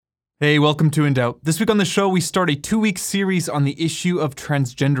Hey, welcome to In Doubt. This week on the show, we start a 2-week series on the issue of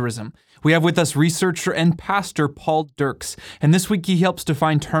transgenderism. We have with us researcher and pastor Paul Dirks, and this week he helps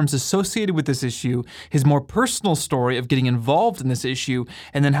define terms associated with this issue, his more personal story of getting involved in this issue,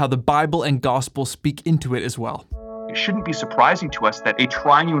 and then how the Bible and gospel speak into it as well. It shouldn't be surprising to us that a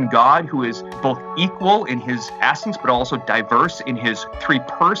triune God who is both equal in his essence but also diverse in his three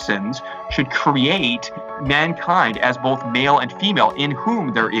persons should create mankind as both male and female, in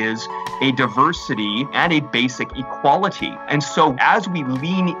whom there is a diversity and a basic equality. And so as we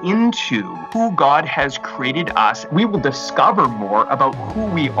lean into who God has created us, we will discover more about who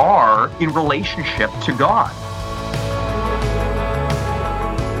we are in relationship to God.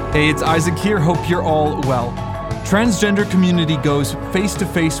 Hey, it's Isaac here. Hope you're all well. Transgender community goes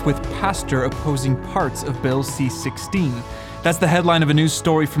face-to-face with pastor opposing parts of Bill C-16. That's the headline of a news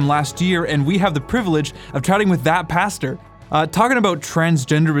story from last year, and we have the privilege of chatting with that pastor. Talking about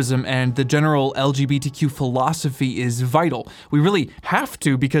transgenderism and the general LGBTQ philosophy is vital. We really have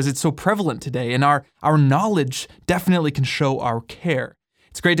to because it's so prevalent today, and our knowledge definitely can show our care.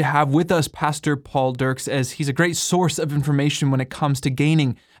 It's great to have with us Pastor Paul Dirks, as he's a great source of information when it comes to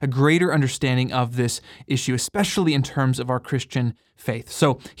gaining a greater understanding of this issue, especially in terms of our Christian faith.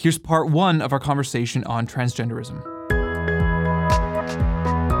 So here's part 1 of our conversation on transgenderism.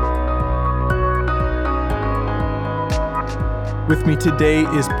 With me today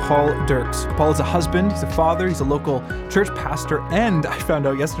is Paul Dirks. Paul is a husband, he's a father, he's a local church pastor, and I found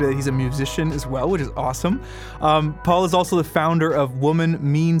out yesterday that he's a musician as well, which is awesome. Paul is also the founder of Woman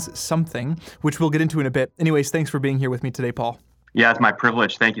Means Something, which we'll get into in a bit. Anyways, thanks for being here with me today, Paul. Yeah, it's my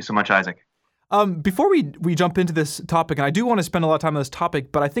privilege. Thank you so much, Isaac. Before we jump into this topic, and I do want to spend a lot of time on this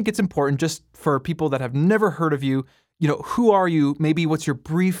topic, but I think it's important just for people that have never heard of you, who are you? Maybe what's your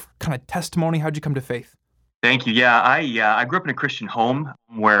brief kind of testimony? How'd you come to faith? Thank you. Yeah, I grew up in a Christian home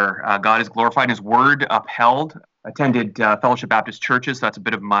where God is glorified and His Word upheld. Attended Fellowship Baptist churches. So that's a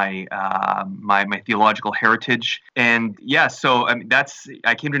bit of my my theological heritage. And yeah, so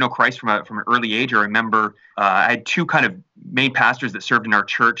I came to know Christ from an early age. I remember I had two kind of main pastors that served in our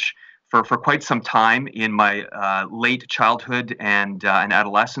church for quite some time in my late childhood and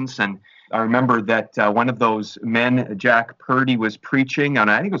adolescence. And I remember that one of those men, Jack Purdy, was preaching on,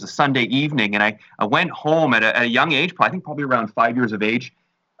 I think it was a Sunday evening, and I went home at a young age, probably around 5 years of age,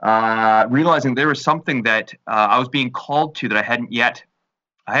 realizing there was something that I was being called to that I hadn't yet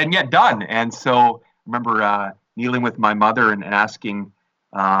done. And so I remember kneeling with my mother and asking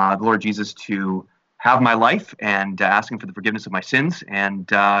the Lord Jesus to have my life and asking for the forgiveness of my sins. And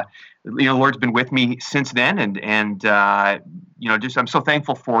the Lord's been with me since then, and just I'm so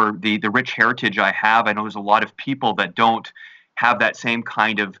thankful for the rich heritage I have. I know there's a lot of people that don't have that same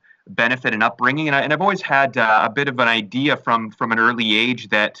kind of benefit and upbringing, and I've always had a bit of an idea from an early age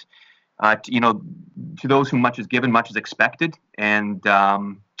that to those whom much is given, much is expected, and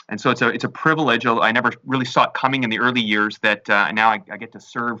so it's a privilege. I never really saw it coming in the early years that now I get to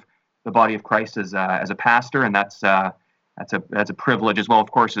serve the body of Christ as a pastor, and that's a privilege as well,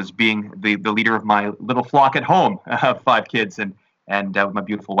 of course, as being the leader of my little flock at home. I have 5 kids and with my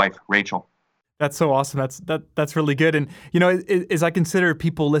beautiful wife, Rachel. That's so awesome. That's really good. And, as I consider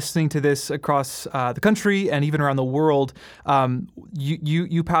people listening to this across the country and even around the world,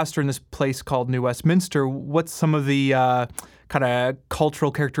 you pastor in this place called New Westminster. What's some of the kind of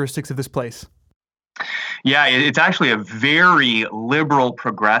cultural characteristics of this place? Yeah, it's actually a very liberal,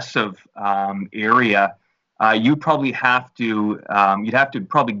 progressive area. You'd have to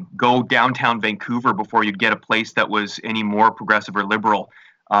probably go downtown Vancouver before you'd get a place that was any more progressive or liberal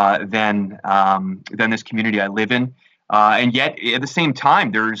than this community I live in. And yet, at the same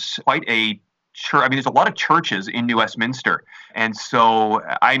time, there's quite a church. There's a lot of churches in New Westminster, and so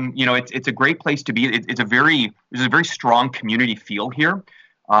it's a great place to be. There's a very strong community feel here.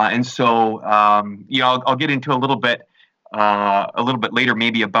 And so, I'll get into a little bit later,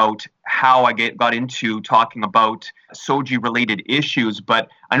 maybe about how I got into talking about SOGI-related issues. But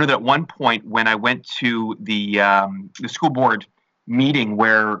I know that at one point when I went to the school board meeting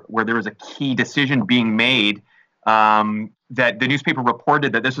where there was a key decision being made, that the newspaper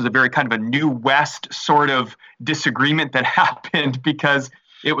reported that this was a very kind of a New West sort of disagreement that happened because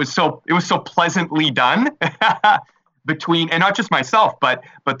it was so pleasantly done. Between, and not just myself, but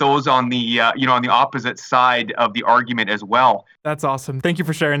those on the on the opposite side of the argument as well. That's awesome. Thank you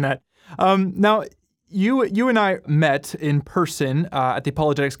for sharing that. Now, You and I met in person at the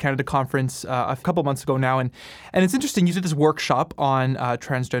Apologetics Canada conference a couple months ago now, and it's interesting. You did this workshop on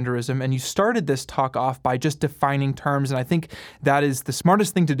transgenderism, and you started this talk off by just defining terms, and I think that is the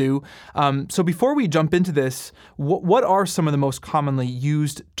smartest thing to do. So before we jump into this, what are some of the most commonly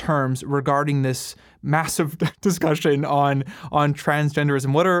used terms regarding this massive discussion on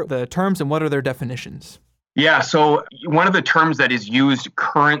transgenderism? What are the terms and what are their definitions? Yeah, so one of the terms that is used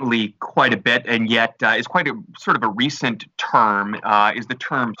currently quite a bit and yet is quite a sort of a recent term is the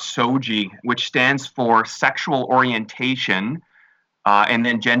term SOGI, which stands for sexual orientation and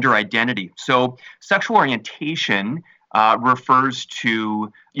then gender identity. So sexual orientation refers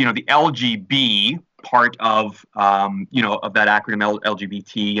to, the LGB part of, of that acronym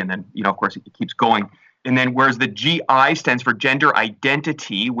LGBT, and then, of course, it keeps going. And then whereas the GI stands for gender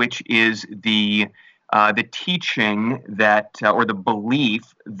identity, which is the teaching that, or the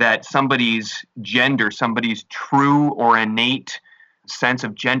belief that somebody's gender, somebody's true or innate sense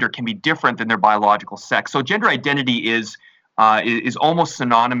of gender can be different than their biological sex. So gender identity is almost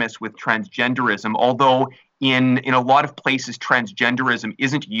synonymous with transgenderism, although in a lot of places transgenderism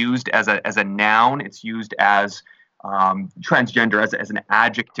isn't used as a noun. It's used as transgender as an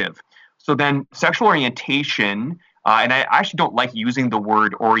adjective. So then sexual orientation. And I actually don't like using the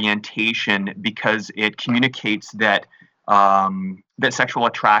word orientation because it communicates that that sexual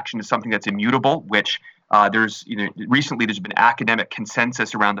attraction is something that's immutable, which recently there's been academic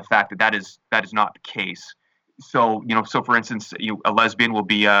consensus around the fact that is not the case. So, so for instance, a lesbian will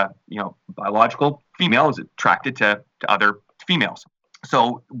be a biological female is attracted to other females.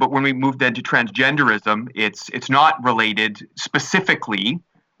 So, but when we move then to transgenderism, it's not related specifically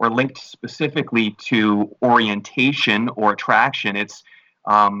or linked specifically to orientation or attraction. It's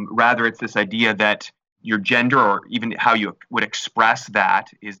rather it's this idea that your gender or even how you would express that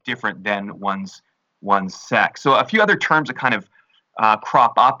is different than one's sex. So a few other terms that kind of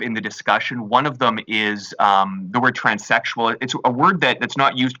crop up in the discussion. One of them is the word transsexual. It's a word that's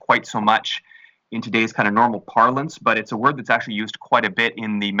not used quite so much in today's kind of normal parlance, but it's a word that's actually used quite a bit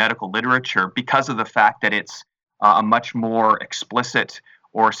in the medical literature because of the fact that it's a much more explicit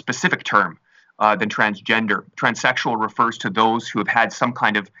or specific term than transgender. Transsexual refers to those who have had some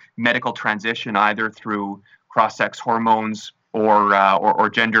kind of medical transition, either through cross-sex hormones or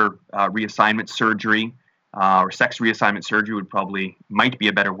gender reassignment surgery, or sex reassignment surgery might be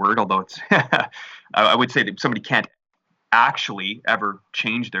a better word, although it's I would say that somebody can't actually ever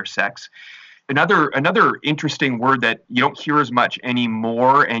change their sex. Another interesting word that you don't hear as much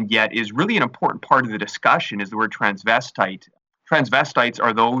anymore and yet is really an important part of the discussion is the word transvestite. Transvestites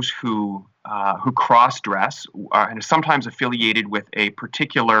are those who cross-dress and are sometimes affiliated with a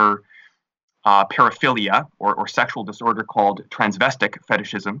particular paraphilia or sexual disorder called transvestic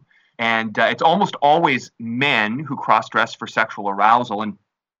fetishism. And it's almost always men who cross-dress for sexual arousal. And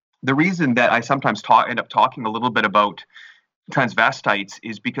the reason that I sometimes end up talking a little bit about transvestites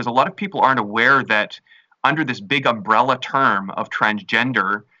is because a lot of people aren't aware that under this big umbrella term of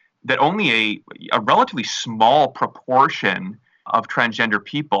transgender, that only a relatively small proportion of transgender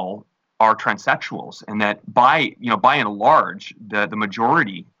people are transsexuals, and that by and large, the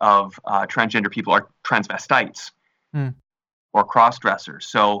majority of transgender people are transvestites or cross-dressers.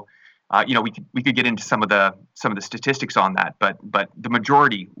 So, we could get into some of the statistics on that, but the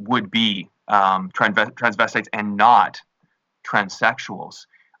majority would be transvestites and not transsexuals.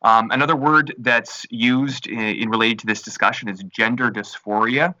 Another word that's used in related to this discussion is gender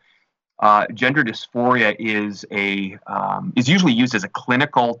dysphoria. Gender dysphoria is usually used as a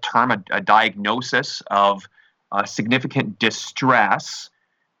clinical term, a diagnosis of significant distress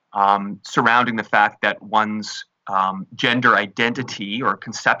surrounding the fact that one's gender identity or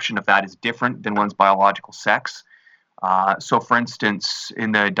conception of that is different than one's biological sex. So, for instance,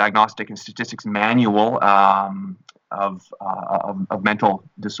 in the Diagnostic and Statistics Manual of mental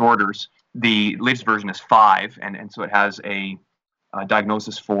disorders, the latest version is 5, and so it has a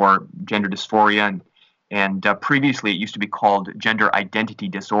diagnosis for gender dysphoria, and previously it used to be called gender identity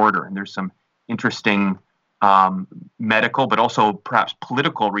disorder. And there's some interesting medical, but also perhaps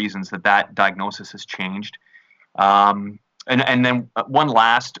political reasons that diagnosis has changed. And then one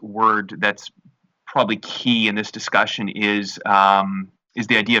last word that's probably key in this discussion is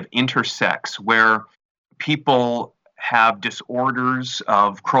the idea of intersex, where people have disorders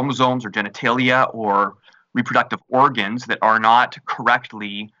of chromosomes or genitalia or reproductive organs that are not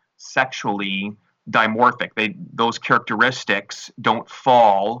correctly sexually dimorphic. Those characteristics don't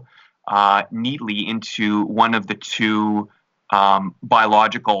fall neatly into one of the two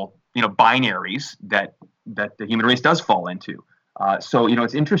biological, binaries that the human race does fall into. So,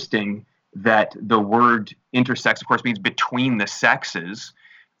 it's interesting that the word intersex, of course, means between the sexes.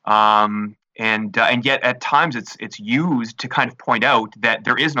 And yet at times it's used to kind of point out that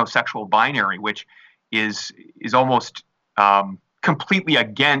there is no sexual binary, which is almost completely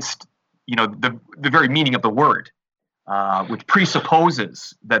against the very meaning of the word, which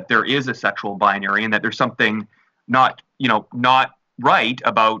presupposes that there is a sexual binary and that there's something not right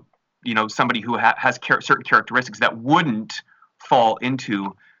about somebody who has certain characteristics that wouldn't fall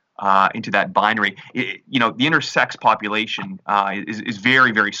into that binary. The intersex population is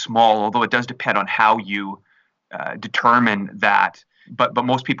very, very small, although it does depend on how you determine that. But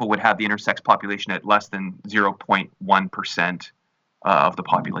most people would have the intersex population at less than 0.1% of the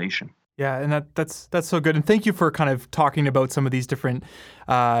population. Yeah, and that's so good. And thank you for kind of talking about some of these different,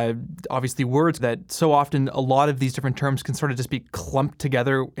 obviously, words that so often a lot of these different terms can sort of just be clumped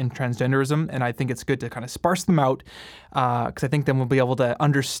together in transgenderism. And I think it's good to kind of sparse them out because I think then we'll be able to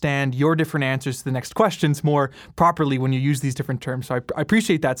understand your different answers to the next questions more properly when you use these different terms. So I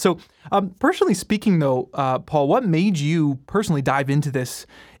appreciate that. So personally speaking, though, Paul, what made you personally dive into this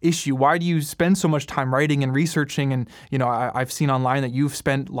issue? Why do you spend so much time writing and researching? And, I've seen online that you've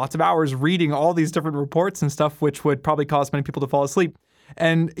spent lots of hours reading all these different reports and stuff, which would probably cause many people to fall asleep.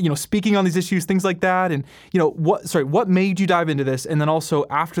 And, speaking on these issues, things like that. And, what made you dive into this? And then also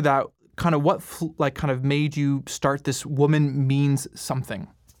after that, kind of what made you start this Woman Means Something?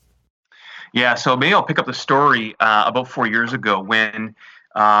 Yeah, so maybe I'll pick up the story about 4 years ago when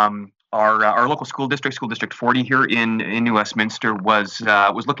our local school district 40 here in New Westminster was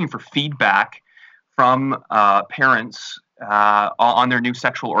looking for feedback from parents on their new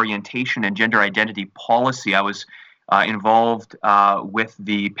sexual orientation and gender identity policy. I was involved with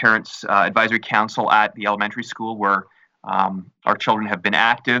the Parents Advisory Council at the elementary school where our children have been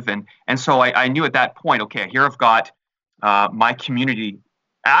active, and so I knew at that point, okay, here I've got my community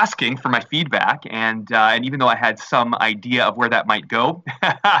asking for my feedback, and even though I had some idea of where that might go,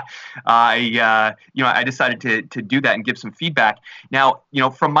 I decided to do that and give some feedback. Now,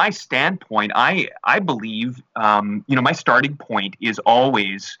 from my standpoint, I believe my starting point is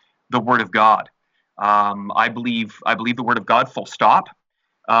always the Word of God. I believe the Word of God, full stop.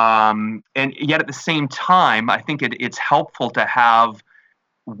 And yet at the same time, I think it's helpful to have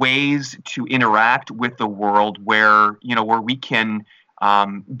ways to interact with the world where we can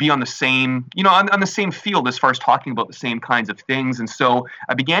be on the same, on the same field as far as talking about the same kinds of things. And so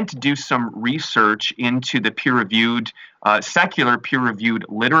I began to do some research into the peer-reviewed, secular peer-reviewed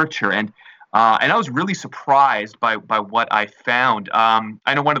literature, and I was really surprised by what I found.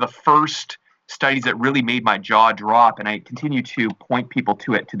 I know one of the first studies that really made my jaw drop, and I continue to point people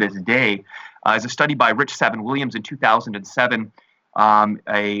to it to this day, is a study by Rich Savin-Williams in 2007. One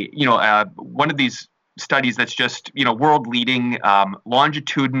of these studies that's just world leading,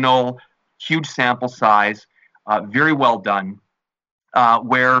 longitudinal, huge sample size, very well done,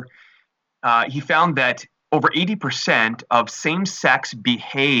 where he found that over 80% of same-sex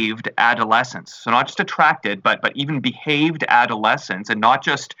behaved adolescents, so not just attracted, but even behaved adolescents, and not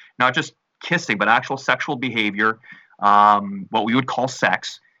just kissing, but actual sexual behavior, what we would call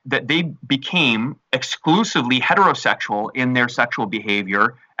sex, that they became exclusively heterosexual in their sexual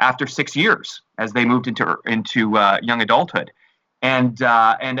behavior after 6 years as they moved into young adulthood. And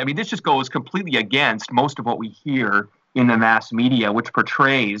I mean, this just goes completely against most of what we hear in the mass media, which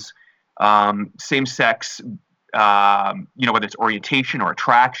portrays same-sex, whether it's orientation or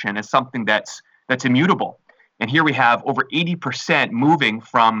attraction, as something that's immutable. And here we have over 80% moving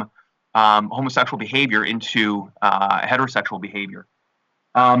from homosexual behavior into heterosexual behavior.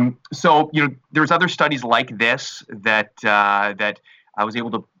 So there's other studies like this that I was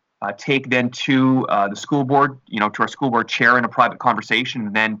able to take then to the school board, to our school board chair in a private conversation,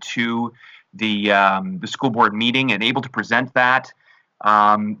 and then to the school board meeting, and able to present that.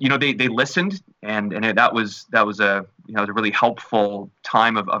 They listened, and that was a really helpful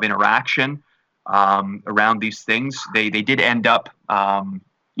time of interaction around these things. They did end up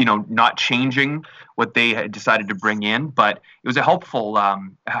not changing what they had decided to bring in, but it was a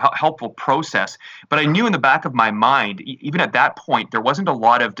helpful process. But I knew in the back of my mind, even at that point, there wasn't a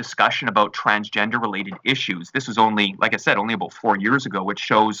lot of discussion about transgender-related issues. This was only, like I said, only about 4 years ago, which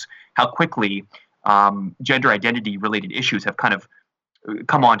shows how quickly gender identity-related issues have kind of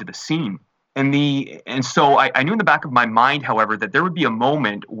come onto the scene. And so I knew in the back of my mind, however, that there would be a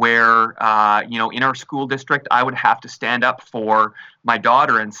moment where, in our school district, I would have to stand up for my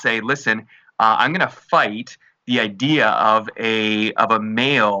daughter and say, listen, I'm going to fight the idea of a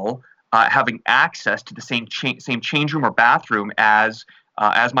male having access to the same change room or bathroom as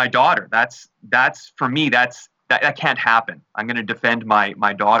my daughter. That's for me, that's that can't happen. I'm going to defend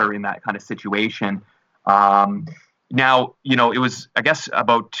my daughter in that kind of situation. Now, it was, I guess,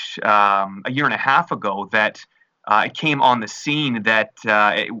 about a year and a half ago that it came on the scene that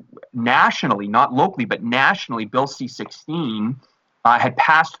nationally, not locally, but nationally, Bill C-16 had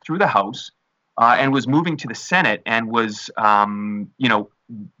passed through the House and was moving to the Senate, and was,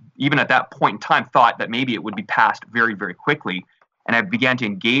 even at that point in time, thought that maybe it would be passed very, very quickly. And I began to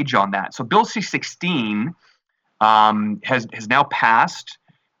engage on that. So Bill C-16 has now passed.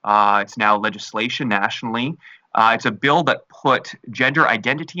 It's now legislation nationally. It's a bill that put gender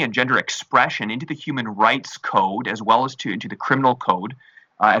identity and gender expression into the Human Rights Code, as well as into the Criminal Code,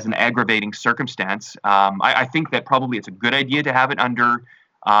 as an aggravating circumstance. I think that probably it's a good idea to have it under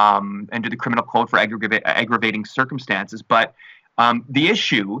the Criminal Code for aggravating circumstances. But the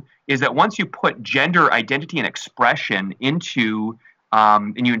issue is that once you put gender identity and expression into,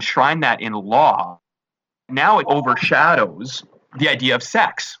 and you enshrine that in law, now it overshadows the idea of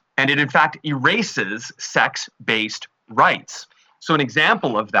sex. And it, in fact, erases sex-based rights. So an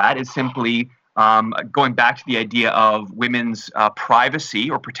example of that is simply going back to the idea of women's privacy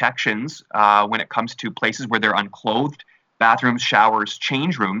or protections when it comes to places where they're unclothed, bathrooms, showers,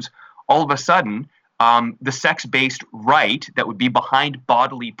 change rooms. All of a sudden, the sex-based right that would be behind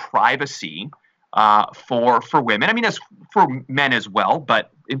bodily privacy for women, I mean, as for men as well, but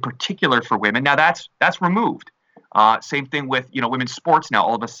in particular for women, now that's removed. Same thing with women's sports now.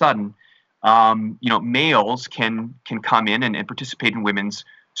 All of a sudden, males can come in and participate in women's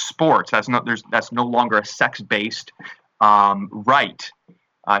sports. That's no longer a sex-based right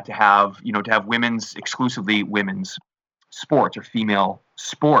to have exclusively women's sports or female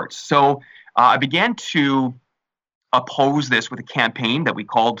sports. So I began to oppose this with a campaign that we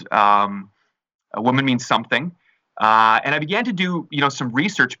called "A Woman Means Something," and I began to do some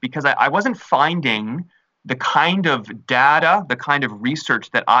research, because I wasn't finding the kind of data, the kind of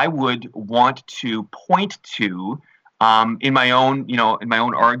research that I would want to point to in my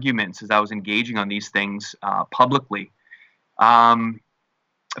own arguments as I was engaging on these things publicly.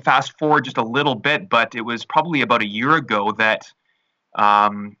 Fast forward just a little bit, but it was probably about a year ago that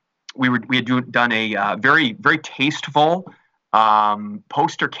we had done a very, very tasteful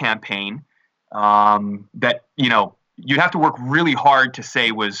poster campaign that you'd have to work really hard to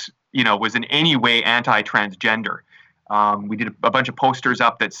say was in any way anti-transgender. We did a bunch of posters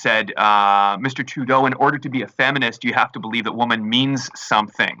up that said, "Mr. Trudeau, in order to be a feminist, you have to believe that woman means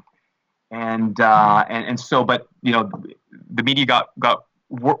something." And so, but the media got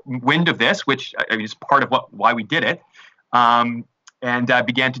wind of this, which is part of why we did it, and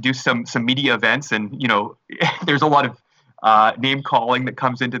began to do some media events, and there's a lot of name calling that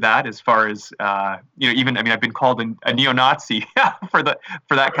comes into that, as far as even I've been called a neo-Nazi for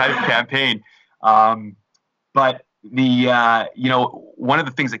that kind of campaign. But one of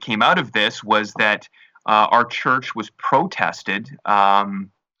the things that came out of this was that our church was protested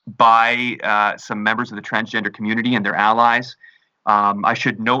by some members of the transgender community and their allies. I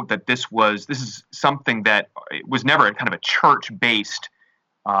should note that this is something that was never a kind of a church-based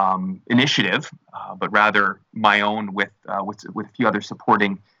initiative, but rather my own with a few other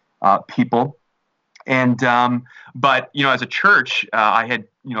supporting people. And but as a church, I had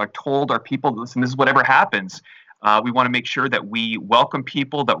I told our people, listen, this is whatever happens. We want to make sure that we welcome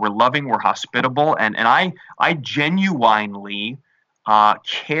people, that we're loving, we're hospitable, and I genuinely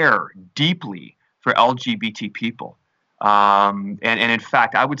care deeply for LGBT people. And in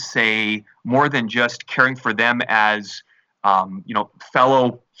fact, I would say more than just caring for them as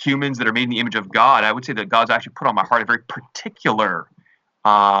fellow humans that are made in the image of God, I would say that God's actually put on my heart a very particular,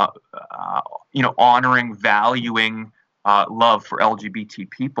 honoring, valuing love for LGBT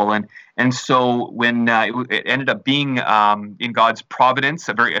people. And so when it ended up being in God's providence,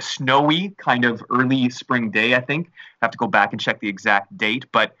 a snowy kind of early spring day, I think. I have to go back and check the exact date,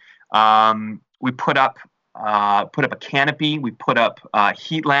 but we put up a canopy, we put up a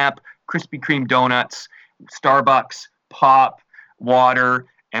heat lamp, Krispy Kreme donuts, Starbucks, pop, water,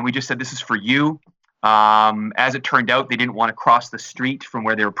 and we just said, this is for you. As it turned out, they didn't want to cross the street from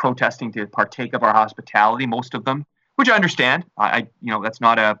where they were protesting to partake of our hospitality, most of them, which I understand. That's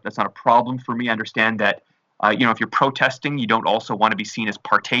not a problem for me. I understand that if you're protesting, you don't also want to be seen as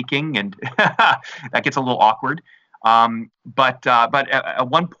partaking, and that gets a little awkward. But at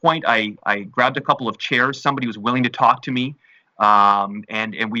one point, I grabbed a couple of chairs. Somebody was willing to talk to me,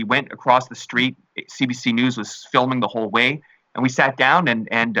 and we went across the street. CBC News was filming the whole way, and we sat down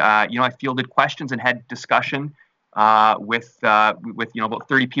and I fielded questions and had discussion with about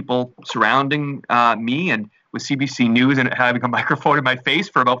 30 people surrounding me, and with CBC News and having a microphone in my face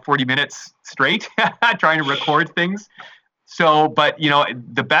for about 40 minutes straight, trying to record things. So, but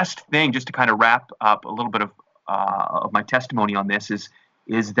the best thing, just to kind of wrap up a little bit of my testimony on this, is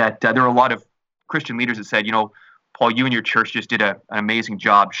that there are a lot of Christian leaders that said, Paul, you and your church just did an amazing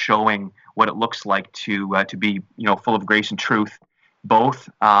job showing what it looks like to be full of grace and truth, both.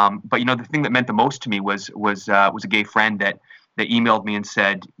 But the thing that meant the most to me was a gay friend that emailed me and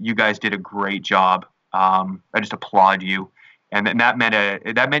said, "You guys did a great job. I just applaud you," and that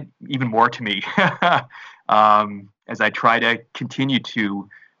meant even more to me as I try to continue to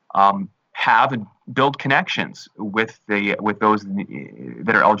have and build connections with those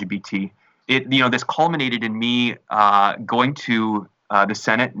that are LGBT. This culminated in me going to the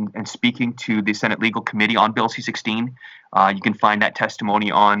Senate and speaking to the Senate Legal Committee on Bill C-16. You can find that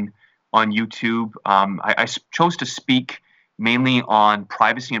testimony on YouTube. I chose to speak mainly on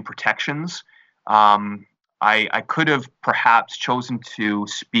privacy and protections. I could have perhaps chosen to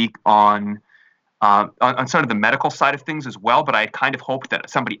speak on sort of the medical side of things as well, but I kind of hoped that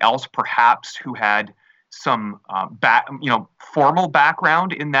somebody else, perhaps who had some formal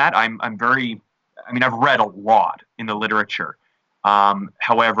background in that. I've read a lot in the literature.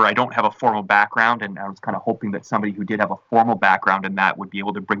 However, I don't have a formal background, and I was kind of hoping that somebody who did have a formal background in that would be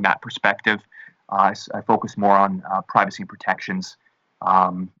able to bring that perspective. I focus more on privacy and protections,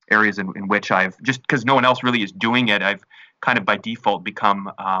 areas in which I've, just because no one else really is doing it, I've kind of by default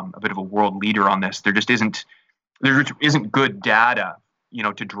become a bit of a world leader on this. There isn't good data,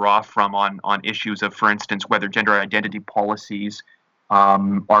 to draw from on issues of, for instance, whether gender identity policies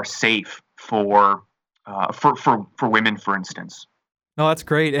are safe for women, for instance. No, that's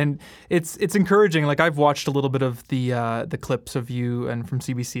great, and it's encouraging. Like, I've watched a little bit of the clips of you and from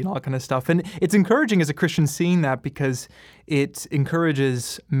CBC and all that kind of stuff, and it's encouraging as a Christian seeing that, because it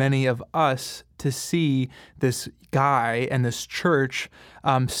encourages many of us to see this guy and this church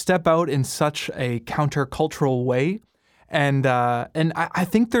step out in such a countercultural way. And I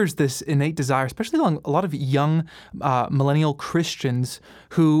think there's this innate desire, especially among a lot of young millennial Christians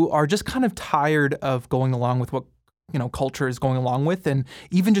who are just kind of tired of going along with what culture is going along with, and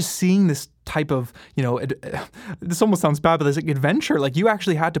even just seeing this type of this almost sounds bad, but there's like adventure. Like, you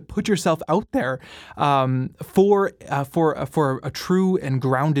actually had to put yourself out there for a true and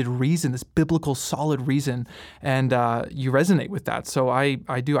grounded reason, this biblical solid reason, and you resonate with that. So I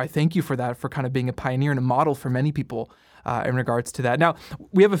thank you for that, for kind of being a pioneer and a model for many people in regards to that. Now,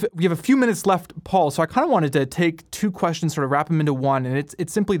 we have a few minutes left, Paul, so I kind of wanted to take two questions, sort of wrap them into one, and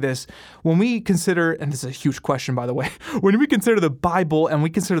it's simply this. When we consider, and this is a huge question, by the way, when we consider the Bible and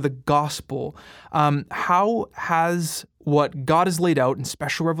we consider the gospel, how has what God has laid out in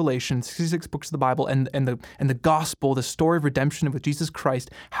special revelation, 66 books of the Bible, and the gospel, the story of redemption with Jesus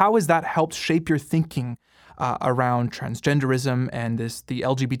Christ, how has that helped shape your thinking around transgenderism and the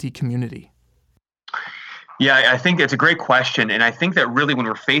LGBT community? Yeah, I think it's a great question, and I think that really, when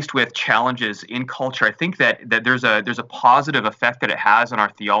we're faced with challenges in culture, I think that there's a positive effect that it has on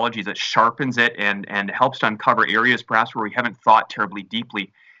our theology, that sharpens it and helps to uncover areas perhaps where we haven't thought terribly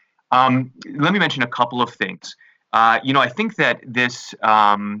deeply. Let me mention a couple of things. I think that this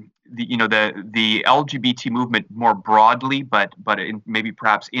the LGBT movement more broadly, but maybe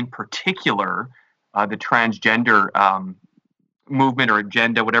perhaps in particular, the transgender movement or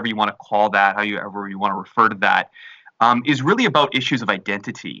agenda, whatever you want to call that, however you want to refer to that, is really about issues of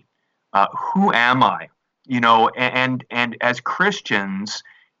identity. Who am I? And as Christians,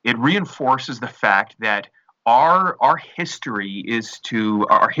 it reinforces the fact that our history,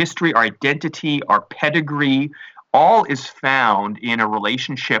 our identity, our pedigree, all is found in a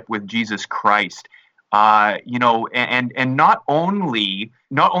relationship with Jesus Christ. And not only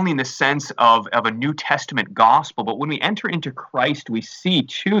in the sense of a New Testament gospel, but when we enter into Christ, we see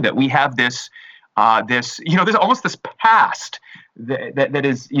too that we have there's almost this past that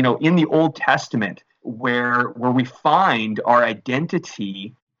is, in the Old Testament, where we find our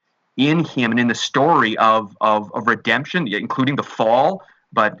identity in Him and in the story of redemption, including the fall,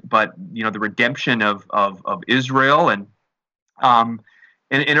 but the redemption of Israel, and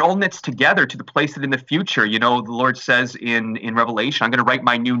it all knits together to the place that in the future, the Lord says in Revelation, I'm going to write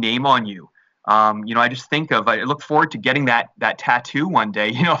my new name on you. I look forward to getting that tattoo one day,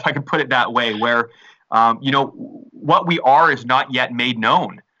 if I could put it that way, where, what we are is not yet made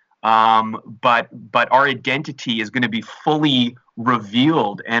known. But our identity is going to be fully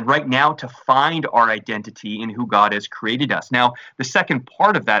revealed. And right now, to find our identity in who God has created us. Now, the second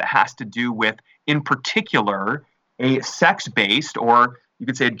part of that has to do with, in particular, a sex-based, or you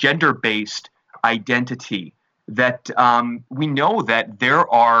could say a gender-based identity, that we know that there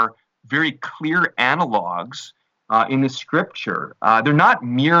are very clear analogs in the scripture. They're not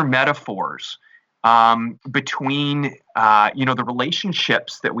mere metaphors between the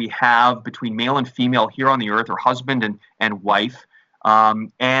relationships that we have between male and female here on the earth, or husband and wife,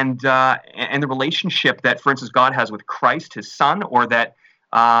 and the relationship that, for instance, God has with Christ, his son, or that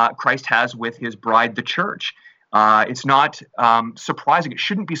Christ has with his bride, the church. It's not surprising. It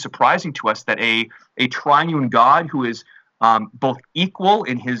shouldn't be surprising to us that a triune God who is both equal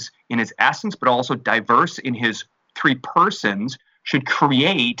in his essence, but also diverse in his three persons, should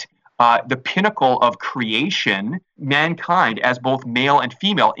create the pinnacle of creation, mankind, as both male and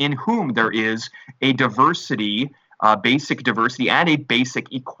female, in whom there is a diversity, basic diversity, and a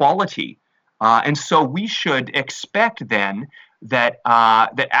basic equality. And so we should expect then that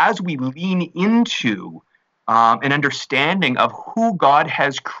as we lean into an understanding of who God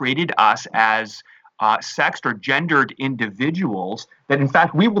has created us as sexed or gendered individuals, that in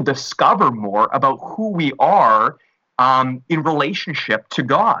fact we will discover more about who we are in relationship to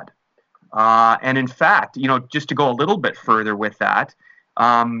God. And in fact, just to go a little bit further with that,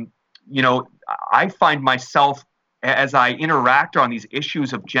 I find myself, as I interact on these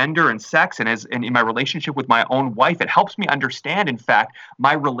issues of gender and sex, and in my relationship with my own wife, it helps me understand, in fact,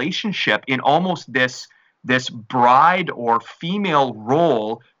 my relationship in almost this bride or female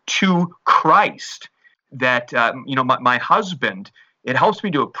role to Christ. That my husband, it helps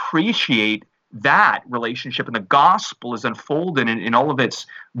me to appreciate that relationship, and the gospel is unfolded in all of its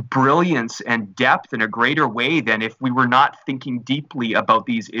brilliance and depth in a greater way than if we were not thinking deeply about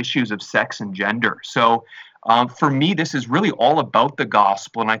these issues of sex and gender. So for me, this is really all about the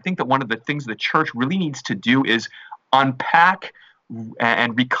gospel, and I think that one of the things the church really needs to do is unpack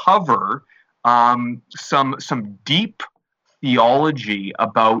and recover some deep theology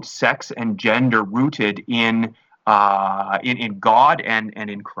about sex and gender rooted in God and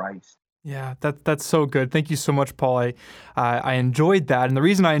in Christ. Yeah, that's so good. Thank you so much, Paul. I enjoyed that. And the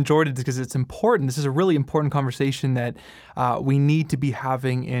reason I enjoyed it is because it's important. This is a really important conversation that we need to be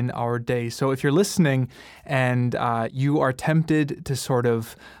having in our day. So if you're listening and you are tempted to sort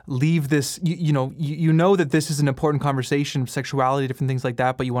of leave this, you know that this is an important conversation of sexuality, different things like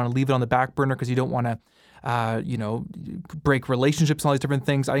that, but you want to leave it on the back burner because you don't want to break relationships and all these different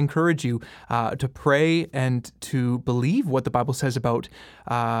things, I encourage you to pray and to believe what the Bible says about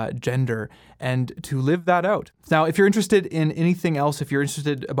gender and to live that out. Now, if you're interested in anything else, if you're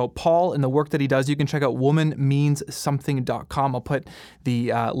interested about Paul and the work that he does, you can check out womanmeanssomething.com. I'll put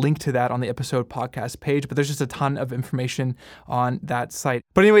the link to that on the episode podcast page, but there's just a ton of information on that site.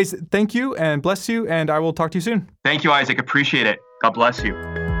 But anyways, thank you and bless you, and I will talk to you soon. Thank you, Isaac. Appreciate it. God bless you.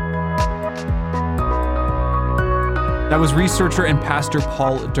 That was researcher and pastor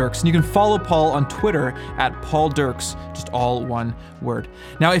Paul Dirks. And you can follow Paul on Twitter at Paul Dirks, just all one word.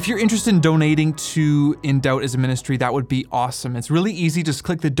 Now, if you're interested in donating to In Doubt as a ministry, that would be awesome. It's really easy. Just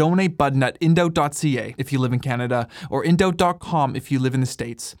click the donate button at indoubt.ca if you live in Canada, or indoubt.com if you live in the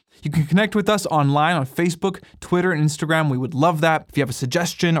States. You can connect with us online on Facebook, Twitter, and Instagram. We would love that. If you have a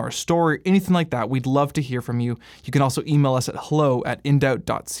suggestion or a story, anything like that, we'd love to hear from you. You can also email us at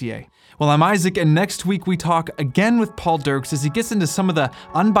hello@indoubt.ca. Well, I'm Isaac, and next week we talk again with Paul Dirks as he gets into some of the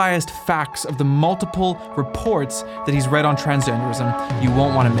unbiased facts of the multiple reports that he's read on transgenderism. You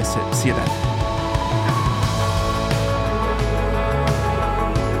won't want to miss it. See you then.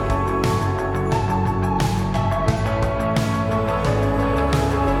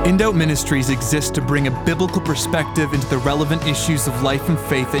 In Doubt Ministries exists to bring a biblical perspective into the relevant issues of life and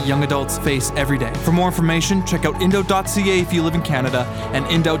faith that young adults face every day. For more information, check out indoubt.ca if you live in Canada and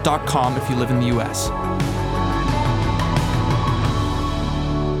indoubt.com if you live in the US.